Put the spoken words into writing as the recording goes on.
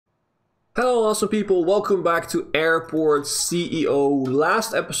Hello awesome people, welcome back to Airport CEO.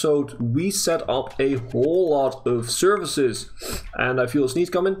 Last episode we set up a whole lot of services and I feel a sneeze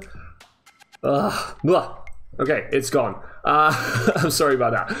coming. Okay, it's gone. I'm sorry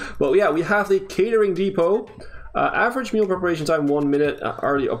about that. But yeah, we have the catering depot. Average meal preparation time 1 minute,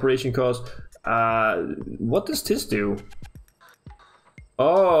 hourly operation cost. What does this do?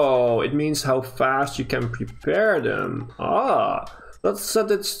 Oh, it means how fast you can prepare them. Let's set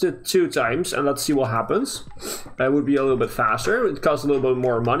it to 2 times and let's see what happens. It would be a little bit faster. It costs a little bit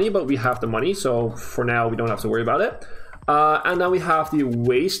more money, but we have the money, so for now we don't have to worry about it. And now we have the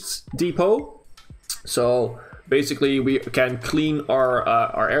waste depot. So basically we can clean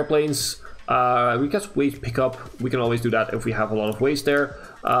our airplanes. We get waste pickup. We can always do that if we have a lot of waste there.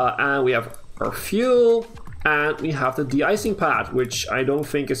 And we have our fuel. And we have the de-icing pad, which I don't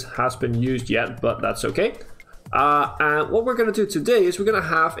think has been used yet, but that's okay. And what we're going to do today is we're going to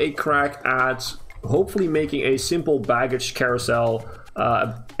have a crack at hopefully making a simple baggage carousel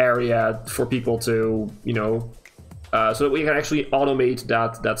area for people to, you know, so that we can actually automate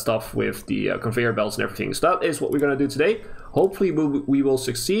that stuff with the conveyor belts and everything. So that is what we're going to do today. Hopefully we will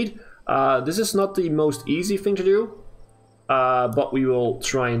succeed. This is not the most easy thing to do, but we will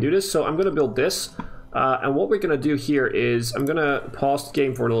try and do this. So I'm going to build this. And what we're going to do here is I'm going to pause the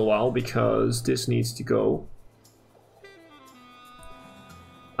game for a little while because this needs to go.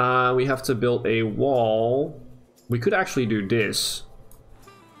 We have to build a wall. We could actually do this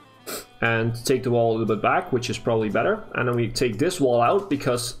and take the wall a little bit back, which is probably better. And then we take this wall out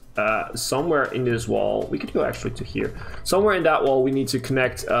because somewhere in this wall, we could go actually to here. Somewhere in that wall, we need to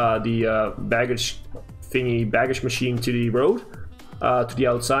connect the baggage machine to the road, to the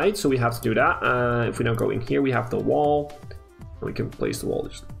outside. So we have to do that. If we now go in here, we have the wall. We can place the wall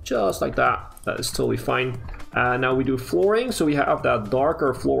just like that. That is totally fine. Now we do flooring. So we have that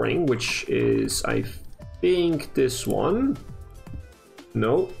darker flooring, which is, I think, this one.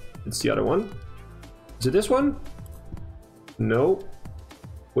 No, it's the other one. Is it this one? No.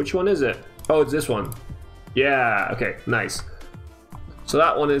 Which one is it? Oh, it's this one. Yeah, okay, nice. So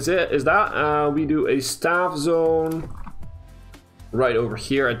that one is it. Is that? We do a staff zone right over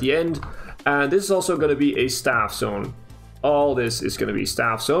here at the end. And this is also going to be a staff zone. All this is going to be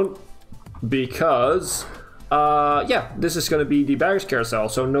staff zone because yeah, this is going to be the baggage carousel,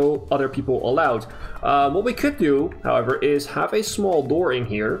 so no other people allowed. What we could do, however, is have a small door in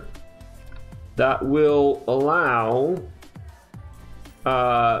here that will allow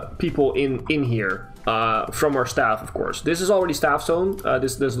people in here from our staff, of course. This is already staff zone,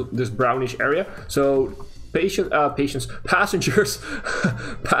 this brownish area, so passengers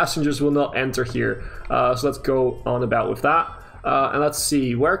will not enter here. So let's go on about with that. And let's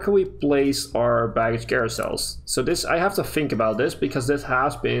see, where can we place our baggage carousels? So this, I have to think about this because this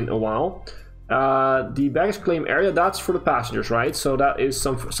has been a while. The baggage claim area, that's for the passengers, right? So that is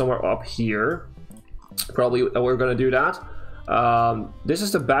somewhere up here. Probably we're gonna do that. This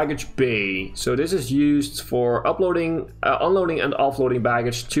is the baggage bay. So this is used for uploading, unloading and offloading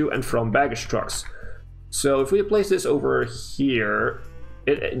baggage to and from baggage trucks. So if we place this over here,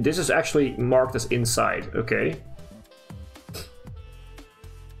 this is actually marked as inside, okay?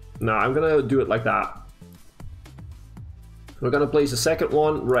 Now I'm gonna do it like that. We're gonna place a second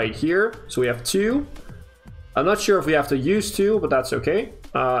one right here. So we have 2. I'm not sure if we have to use 2, but that's okay.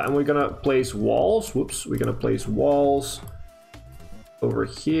 And we're gonna place walls. Whoops, we're gonna place walls over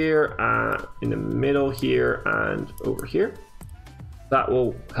here, in the middle here, and over here. That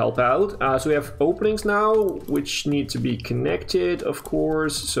will help out. So we have openings now, which need to be connected, of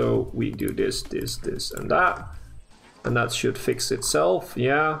course. So we do this, and that. And that should fix itself.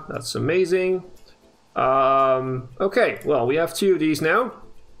 Yeah, that's amazing. Okay, well, we have 2 of these now.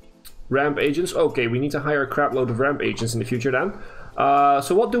 Ramp agents. Okay, we need to hire a crap load of ramp agents in the future then.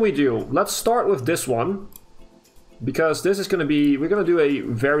 So what do? Let's start with this one. Because this is going to be, we're going to do a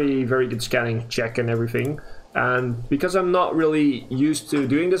very, very good scanning check and everything. And because I'm not really used to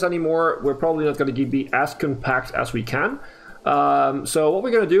doing this anymore, we're probably not going to be as compact as we can. So what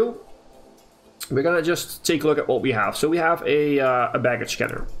we're going to do, we're going to just take a look at what we have. So we have a baggage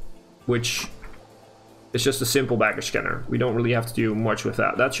scanner, which is just a simple baggage scanner. We don't really have to do much with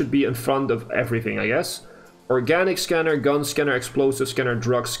that. That should be in front of everything, I guess. Organic scanner, gun scanner, explosive scanner,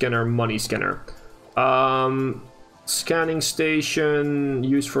 drug scanner, money scanner. Scanning station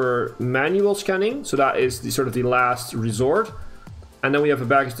used for manual scanning, so that is the sort of the last resort. And then we have a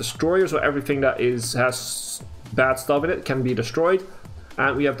baggage destroyer, so everything that has bad stuff in it can be destroyed.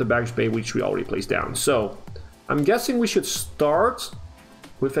 And we have the baggage bay, which we already placed down. So I'm guessing we should start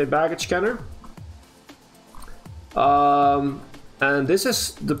with a baggage scanner. And this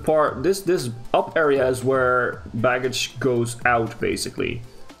is the part, this up area is where baggage goes out, basically.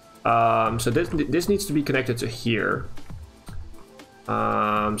 So this needs to be connected to here.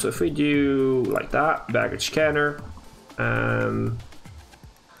 So if we do like that, baggage scanner. So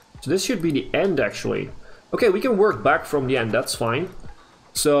this should be the end, actually. Okay, we can work back from the end, that's fine.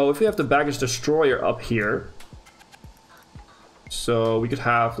 So if we have the baggage destroyer up here, so we could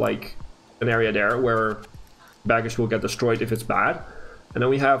have like an area there where baggage will get destroyed if it's bad. And then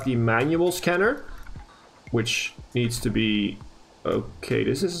we have the manual scanner, which needs to be... Okay,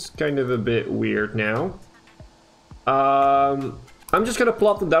 this is kind of a bit weird now. I'm just gonna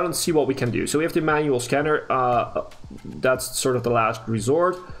plop them down and see what we can do. So we have the manual scanner. That's sort of the last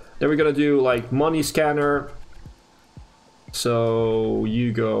resort. Then we're gonna do like money scanner. So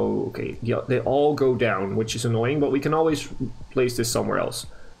you go... Okay, yeah, they all go down, which is annoying, but we can always place this somewhere else.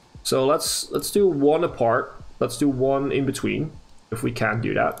 So let's do one apart. Let's do one in between, if we can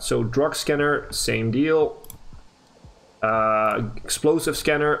do that. So drug scanner, same deal. Explosive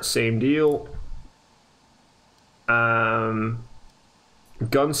scanner, same deal. Gun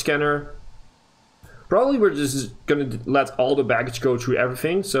scanner. Probably we're just gonna let all the baggage go through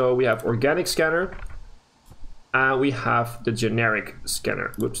everything. So we have organic scanner. And we have the generic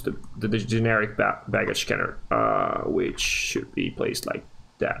scanner. Whoops, the generic baggage scanner, which should be placed like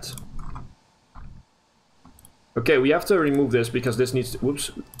that. Okay, we have to remove this because this needs to,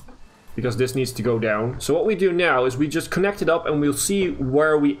 whoops, because this needs to go down. So what we do now is we just connect it up and we'll see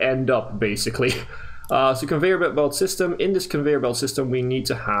where we end up, basically. So conveyor belt system. In this conveyor belt system, we need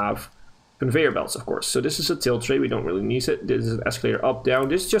to have conveyor belts, of course. So this is a tilt tray. We don't really need it. This is an escalator up, down.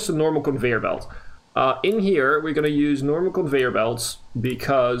 This is just a normal conveyor belt. In here, we're going to use normal conveyor belts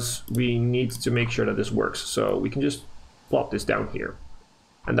because we need to make sure that this works. So we can just plop this down here.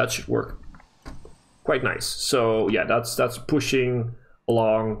 And that should work quite nice. So yeah, that's pushing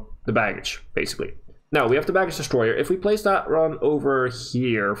along the baggage, basically. Now, we have the baggage destroyer. If we place that run over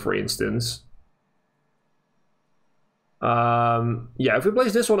here, for instance... yeah, if we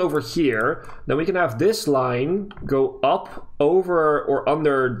place this one over here, then we can have this line go up, over, or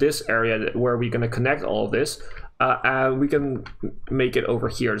under this area where we're going to connect all of this, and we can make it over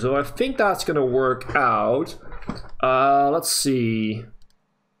here. So I think that's going to work out. Let's see.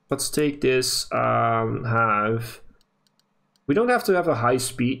 Let's take this, we don't have to have a high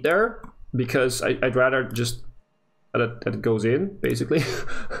speed there, because I'd rather just that it goes in, basically.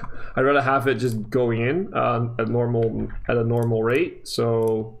 I'd rather have it just going in at a normal rate.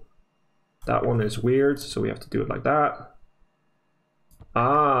 So that one is weird, so we have to do it like that.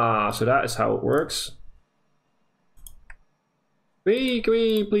 Ah, so that is how it works. Can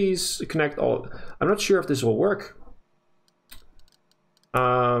we please connect all? I'm not sure if this will work.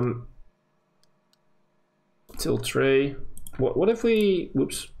 Tilt tray. What if we?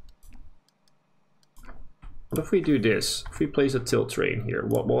 Whoops. What if we do this? If we place a tilt tray in here,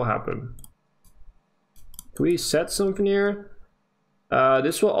 what will happen? Can we set something here?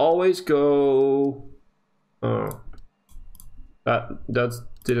 This will always go... Oh. That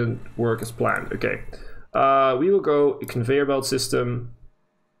didn't work as planned. Okay. We will go conveyor belt system.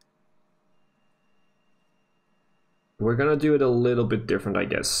 We're gonna do it a little bit different, I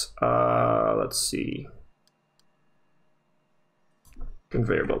guess. Let's see.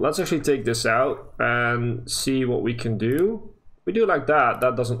 Conveyor belt. Let's actually take this out and see what we can do. If we do it like that,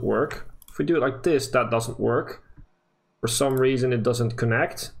 that doesn't work. If we do it like this, that doesn't work. For some reason, it doesn't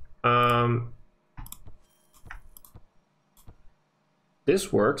connect.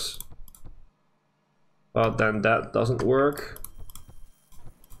 This works, but then that doesn't work.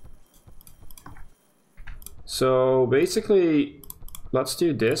 So basically, let's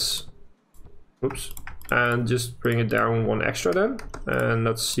do this. Oops. And just bring it down one extra then. And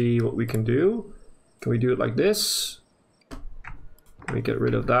let's see what we can do. Can we do it like this? Can we get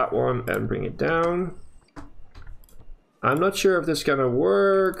rid of that one and bring it down? I'm not sure if this is gonna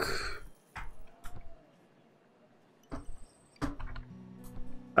work.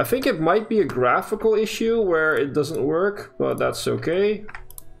 I think it might be a graphical issue where it doesn't work, but that's okay.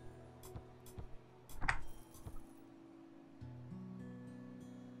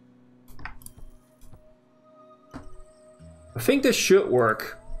 I think this should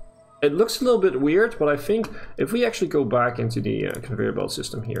work. It looks a little bit weird, but I think if we actually go back into the conveyor belt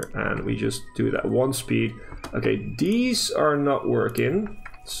system here and we just do that one speed. Okay, these are not working,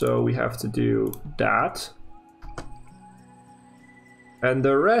 so we have to do that. And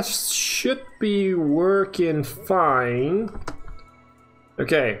the rest should be working fine.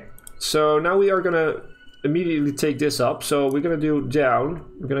 Okay, so now we are gonna immediately take this up. So we're gonna do down.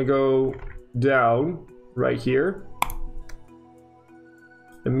 We're gonna go down right here.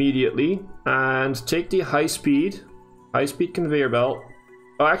 immediately and take the high speed conveyor belt.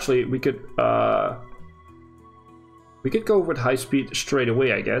 Oh, actually, we could go with high speed straight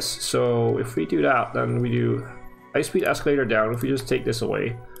away, I guess. So if we do that, then we do high speed escalator down. If we just take this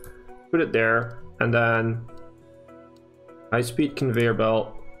away, put it there, and then high speed conveyor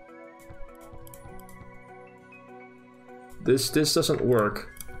belt. This doesn't work,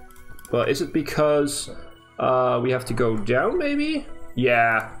 but is it because we have to go down maybe?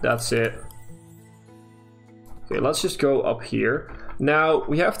 Yeah, that's it. Okay, let's just go up here. Now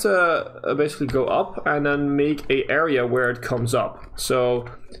we have to basically go up and then make an area where it comes up. So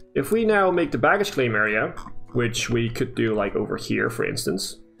if we now make the baggage claim area, which we could do like over here, for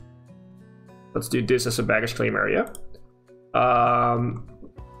instance. Let's do this as a baggage claim area.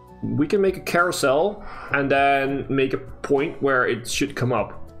 We can make a carousel and then make a point where it should come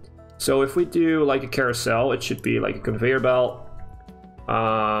up. So if we do like a carousel, it should be like a conveyor belt.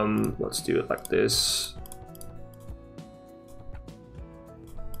 Let's do it like this.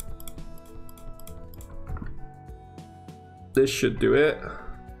 This should do it.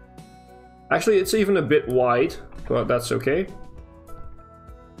 Actually, it's even a bit wide, but that's okay.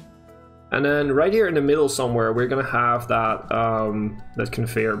 And then right here in the middle somewhere, we're gonna have that that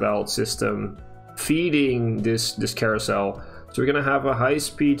conveyor belt system feeding this carousel. So we're gonna have a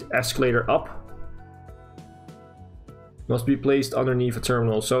high-speed escalator up. Must be placed underneath a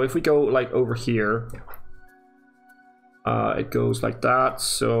terminal. So if we go like over here, it goes like that.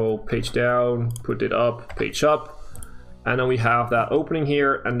 So page down, put it up, page up. And then we have that opening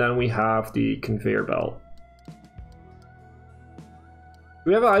here, and then we have the conveyor belt. Do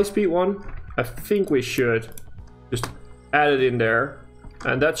we have a high-speed one? I think we should. Just add it in there,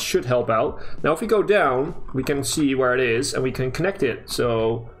 and that should help out. Now if we go down, we can see where it is, and we can connect it.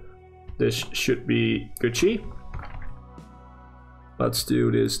 So this should be Gucci. Let's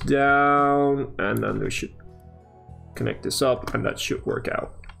do this down, and then we should connect this up, and that should work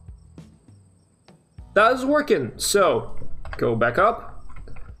out. That is working. So go back up.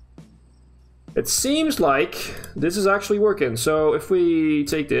 It seems like this is actually working. So if we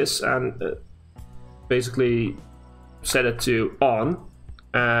take this and basically set it to on,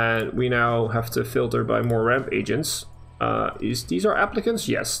 and we now have to filter by more ramp agents. These are applicants?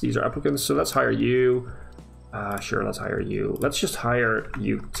 Yes, these are applicants. So let's hire you. Sure, let's hire you. Let's just hire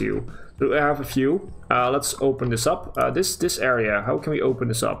you too. So we have a few. Let's open this up. This area, how can we open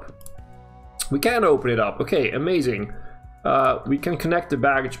this up? We can open it up. Okay, amazing. We can connect the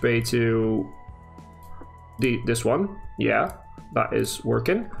baggage bay to this one. Yeah, that is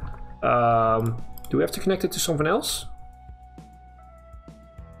working. Do we have to connect it to something else?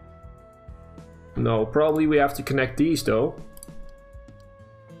 No, probably we have to connect these though.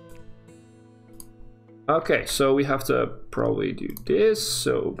 Okay, so we have to probably do this.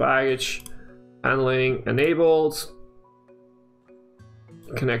 So baggage handling enabled.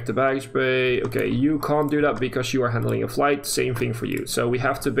 Connect the baggage bay. Okay, you can't do that because you are handling a flight. Same thing for you. So we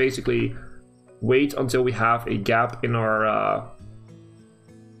have to basically wait until we have a gap in our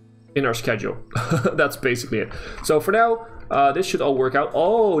schedule. That's basically it. So for now, this should all work out.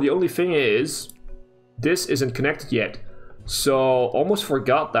 Oh, the only thing is, this isn't connected yet. So almost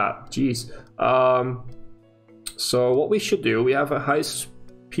forgot that. Jeez. So what we should do, we have a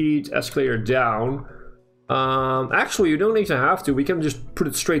high-speed escalator down. Actually, you don't need to have to. We can just put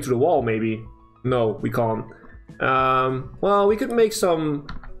it straight to the wall, maybe. No, we can't. Well, we could make some...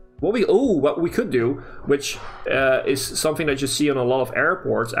 what we could do, which is something that you see on a lot of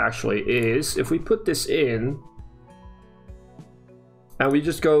airports, actually, is if we put this in... and we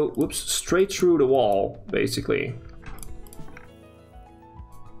just go, whoops, straight through the wall, basically.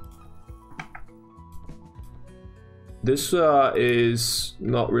 This is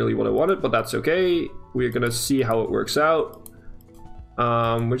not really what I wanted, but that's okay. We're gonna see how it works out.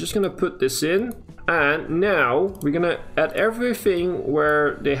 We're just gonna put this in, and now we're gonna add everything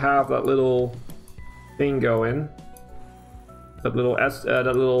where they have that little thing going. That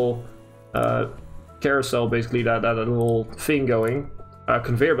little carousel, basically, that little thing going.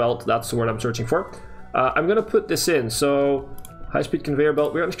 Conveyor belt, that's the word I'm searching for. I'm gonna put this in, so high-speed conveyor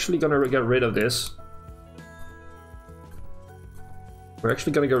belt. We're actually gonna get rid of this. We're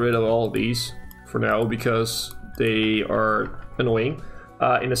actually gonna get rid of all of these for now because they are annoying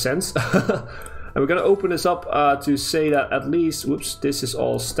in a sense. And we're gonna open this up to say that at least, whoops, this is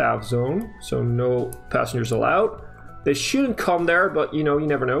all staff zone, so no passengers allowed. They shouldn't come there, but you know, you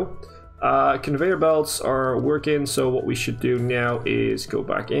never know. Conveyor belts are working, so what we should do now is go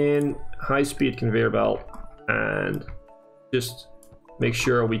back in, high-speed conveyor belt, and just make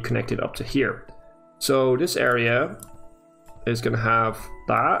sure we connect it up to here. So this area is gonna have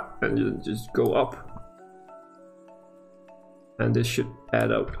that and you just go up. And this should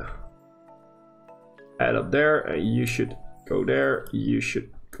add up. Add up there, and you should go there, you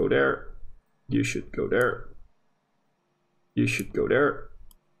should go there, you should go there, you should go there,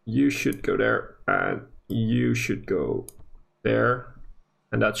 you should go there, and you should go there,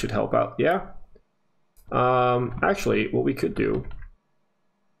 and that should help out. Yeah. Actually, what we could do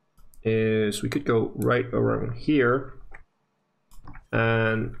is we could go right around here,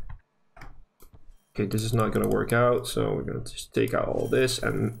 and okay, this is not going to work out, so we're going to just take out all this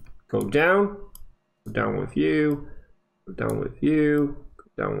and go down. Go down with you, go down with you,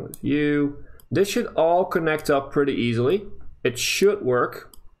 go down with you. This should all connect up pretty easily. It should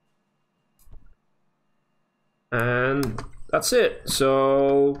work. And that's it.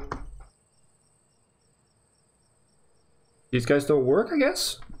 So these guys don't work, I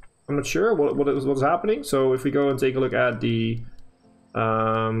guess. I'm not sure what's happening. So if we go and take a look at the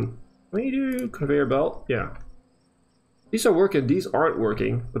what do you do? Conveyor belt? Yeah. These are working, these aren't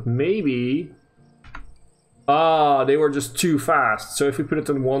working, but maybe they were just too fast. So if we put it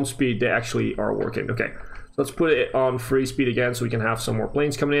on 1 speed, they actually are working. Okay, so let's put it on 3 speed again so we can have some more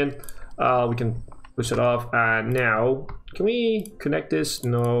planes coming in. We can push it off, and now can we connect this?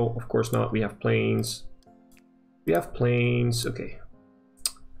 No, of course not. We have planes. We have planes. Okay.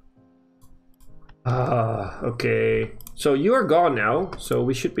 Okay. So you are gone now, so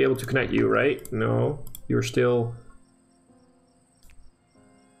we should be able to connect you, right? No, you're still.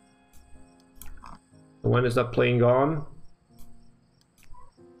 When is that plane gone?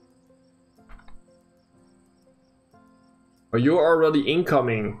 Oh, you're already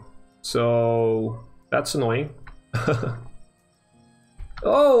incoming, so that's annoying.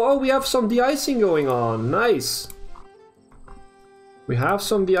 Oh, we have some de-icing going on. Nice. We have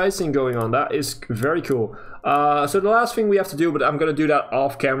some de-icing going on. That is very cool. So the last thing we have to do, but I'm gonna do that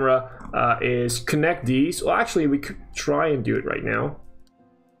off camera, is connect these. Well, actually, we could try and do it right now.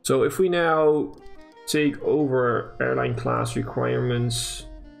 So if we now take over airline class requirements,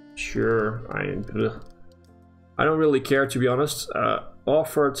 sure. I don't really care, to be honest.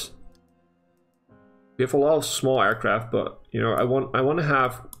 Offered. We have a lot of small aircraft, but you know, I want to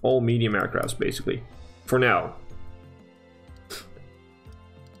have all medium aircrafts basically for now.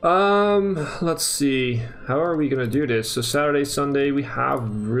 Let's see. How are we gonna do this? So Saturday, Sunday, we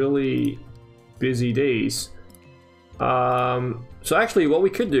have really busy days. So actually, what we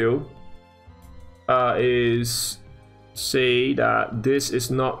could do is say that this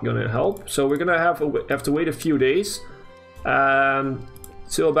is not gonna help. So we're gonna have to wait a few days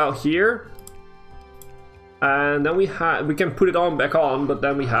till about here, and then we can put it on back on, but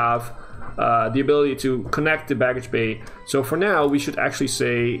then we have the ability to connect the baggage bay. So for now, we should actually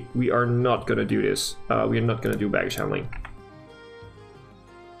say we are not gonna do this. We are not gonna do baggage handling.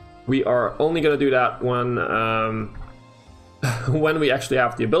 We are only gonna do that when when we actually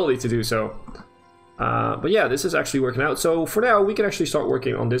have the ability to do so. But yeah, this is actually working out. So for now, we can actually start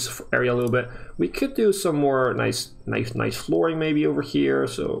working on this area a little bit. We could do some more nice flooring maybe over here.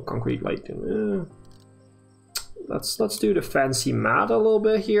 So concrete lighting. Let's do the fancy mat a little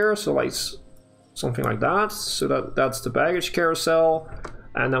bit here. So like something like that. So that's the baggage carousel,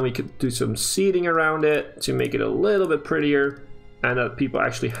 and then we could do some seating around it to make it a little bit prettier, and that people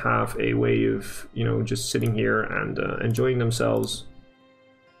actually have a way of, you know, just sitting here and enjoying themselves.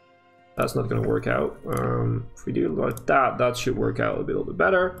 That's not going to work out. If we do it like that, that should work out a little bit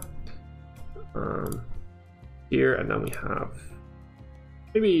better. Here, and then we have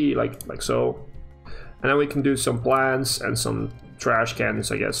maybe like so. And then we can do some plants and some trash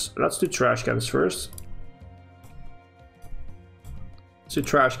cans, I guess. Let's do trash cans first. Let's do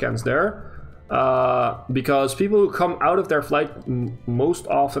trash cans there. Because people who come out of their flight most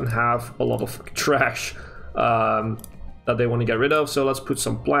often have a lot of trash that they want to get rid of. So let's put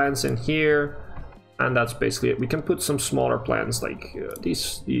some plants in here, and that's basically it. We can put some smaller plants, like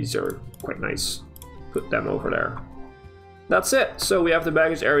these are quite nice. Put them over there. That's it. So we have the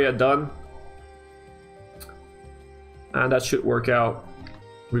baggage area done, and that should work out.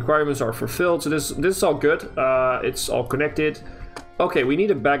 Requirements are fulfilled, so this is all good. It's all connected. Okay, we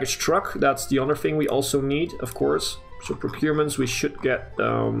need a baggage truck. That's the other thing we also need, of course. So procurements, we should get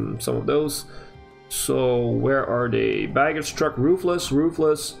some of those. So where are they? Baggage truck, roofless.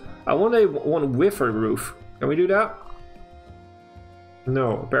 I want one with a roof. Can we do that?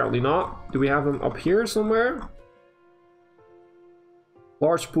 No, apparently not. Do we have them up here somewhere?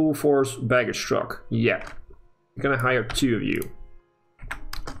 Large pool force baggage truck. Yeah. I'm gonna hire 2 of you.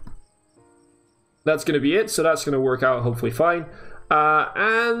 That's gonna be it. So that's gonna work out hopefully fine.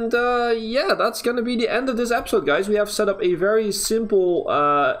 Yeah, that's gonna be the end of this episode, guys. We have set up a very simple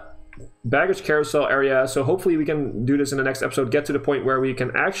baggage carousel area, so hopefully we can do this in the next episode, get to the point where we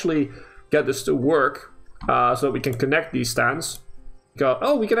can actually get this to work, so that we can connect these stands.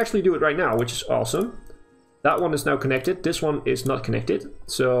 Oh, we can actually do it right now, which is awesome. That one is now connected. This one is not connected,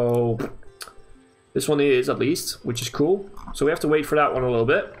 so this one is at least, which is cool. So we have to wait for that one a little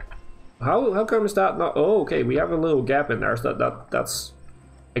bit. How come is that not? Oh, okay, we have a little gap in there, so that's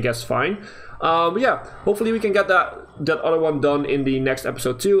I guess fine. But yeah, hopefully we can get that other one done in the next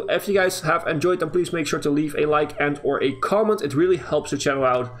episode too. If you guys have enjoyed, then please make sure to leave a like and or a comment. It really helps the channel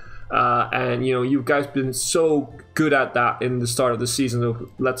out. And you know, you guys been so good at that in the start of the season, so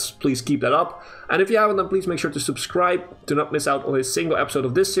let's please keep that up. And if you haven't, then please make sure to subscribe to not miss out on a single episode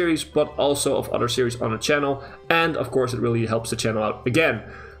of this series, but also of other series on the channel. And of course, it really helps the channel out again.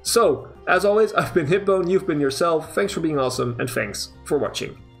 So, as always, I've been Hipbone, you've been yourself. Thanks for being awesome, and thanks for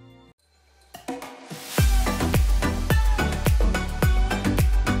watching.